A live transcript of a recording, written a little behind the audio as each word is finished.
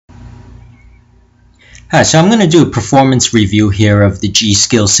Hi, so I'm going to do a performance review here of the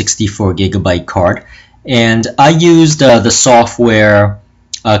G.Skill 64GB card, and I used the software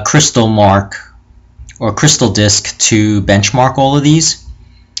CrystalDiskMark or CrystalDisk to benchmark all of these.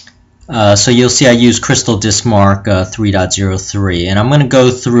 So you'll see I use CrystalDiskMark 3.03, and I'm going to go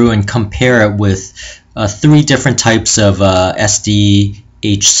through and compare it with three different types of SD,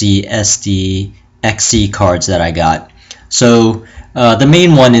 HC, SD, XC cards that I got. So the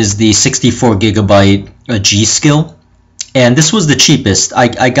main one is the 64GB G.Skill, and this was the cheapest.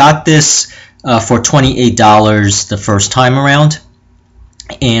 I got this for $28 the first time around,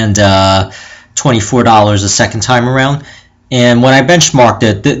 and $24 the second time around. And when I benchmarked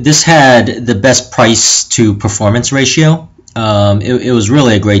it, this had the best price to performance ratio. It was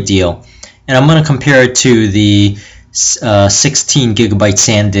really a great deal. And I'm going to compare it to the 16GB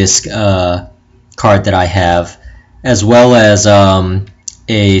Sandisk card that I have, as well as a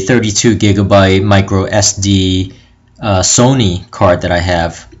 32GB MicroSD Sony card that I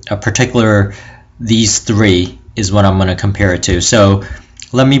have. These three is what I'm going to compare it to. So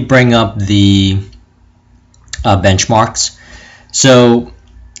let me bring up the benchmarks. So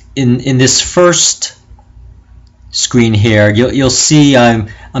in this first screen here, you'll see I'm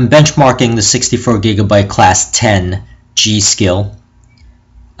benchmarking the 64GB Class 10 G.Skill,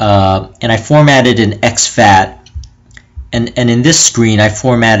 and I formatted in exFAT. And in this screen, I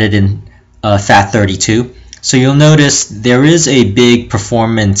formatted in FAT32. So you'll notice there is a big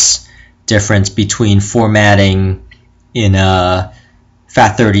performance difference between formatting in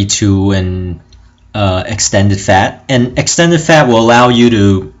FAT32 and extended FAT. And extended FAT will allow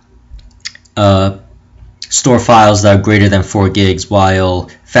you to store files that are greater than 4 gigs, while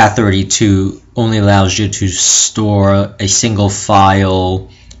FAT32 only allows you to store a single file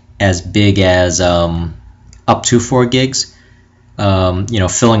as big as up to 4 gigs,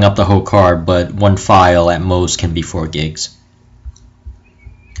 filling up the whole card, but one file at most can be 4 gigs.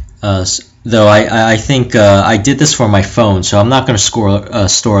 Though I think I did this for my phone, so I'm not going to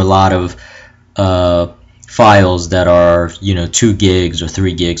store a lot of files that are 2 gigs or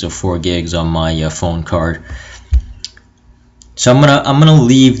 3 gigs or 4 gigs on my phone card. So I'm gonna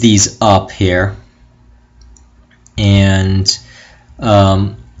leave these up here, and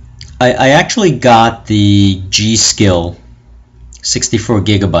I actually got the G.Skill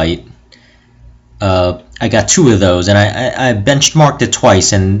 64GB. I got 2 of those, and I benchmarked it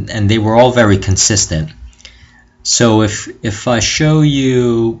twice, and they were all very consistent. So if I show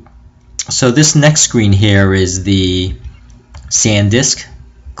you, so this next screen here is the Sandisk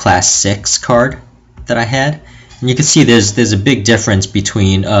Class 6 card that I had, and you can see there's a big difference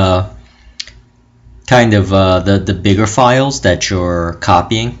between the bigger files that you're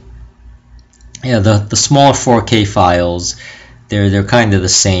copying. Yeah, the smaller 4K files, they're kind of the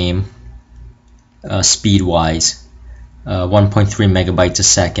same speed-wise, 1.3 megabytes a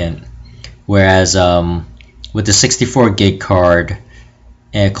second. Whereas with the 64 gig card,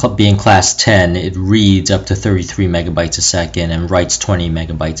 being Class 10, it reads up to 33 megabytes a second and writes 20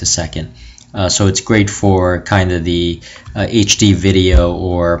 megabytes a second. So it's great for kind of the HD video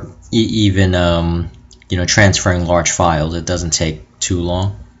or even transferring large files. It doesn't take too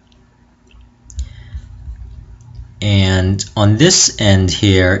long. And on this end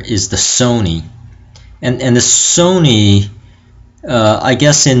here is the Sony, and the Sony, I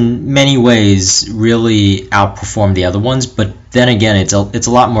guess in many ways really outperformed the other ones, but then again it's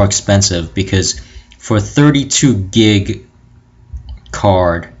a lot more expensive, because for a 32 gig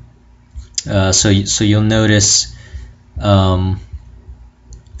card, so you'll notice for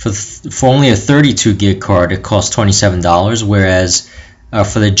only a 32 gig card it costs $27, whereas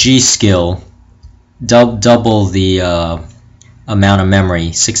for the G.Skill, double the amount of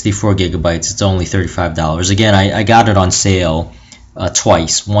memory, 64 gigabytes, it's only $35. Again, I got it on sale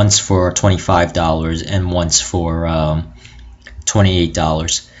twice, once for $25 and once for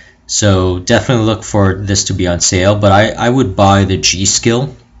 $28. So definitely look for this to be on sale, but I would buy the G.Skill,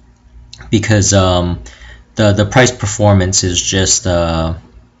 because the price performance is just a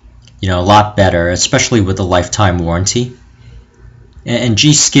lot better, especially with the lifetime warranty. And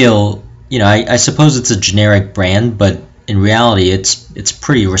G.Skill, I suppose it's a generic brand, but in reality it's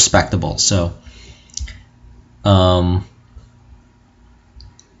pretty respectable. So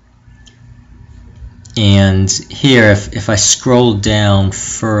and here if I scroll down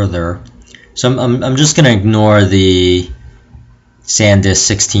further, so I'm just going to ignore the Sandisk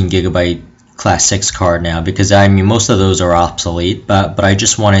 16GB Class 6 card now, because most of those are obsolete, but I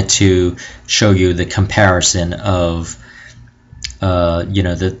just wanted to show you the comparison of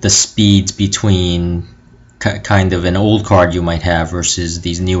the speeds between kind of an old card you might have versus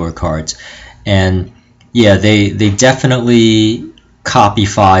these newer cards. And yeah, they definitely copy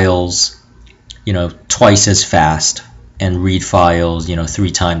files, twice as fast, and read files,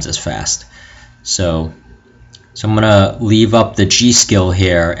 3 times as fast. So I'm gonna leave up the G.Skill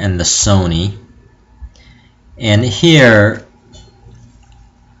here and the Sony. And here,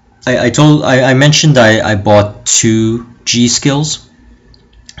 I mentioned I bought 2 G.Skills.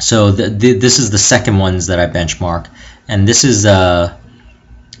 So this is the second ones that I benchmark, and this is the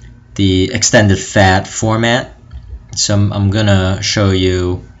extended FAT format. So I'm gonna show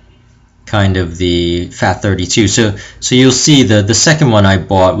you kind of the FAT32. So you'll see the second one I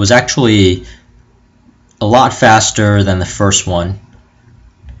bought was actually a lot faster than the first one.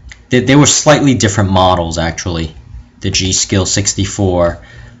 They were slightly different models actually. The G.Skill 64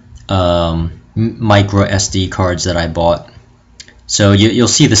 MicroSD cards that I bought. So you'll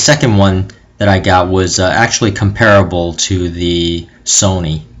see the second one that I got was actually comparable to the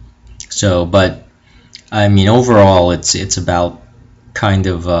Sony. So, but I mean overall it's about kind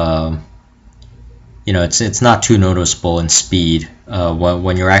of it's not too noticeable in speed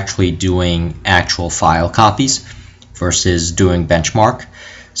when you're actually doing actual file copies versus doing benchmark.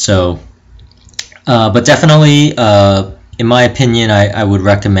 So, but definitely, in my opinion, I would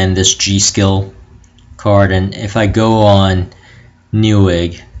recommend this G.Skill card. And if I go on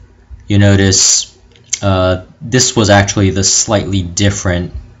Newegg, you notice this was actually the slightly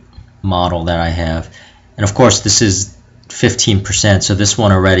different model that I have. And of course, this is 15%, so this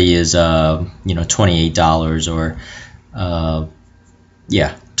one already is $28 or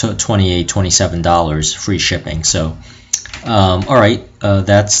yeah, $28, $27 free shipping. So alright,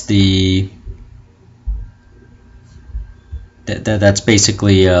 that's that's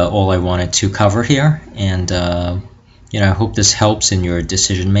basically all I wanted to cover here, and I hope this helps in your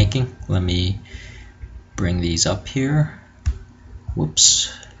decision making. Let me bring these up here.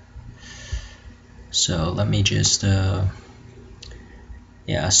 Whoops. So let me just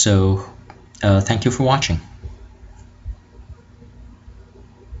yeah, so thank you for watching.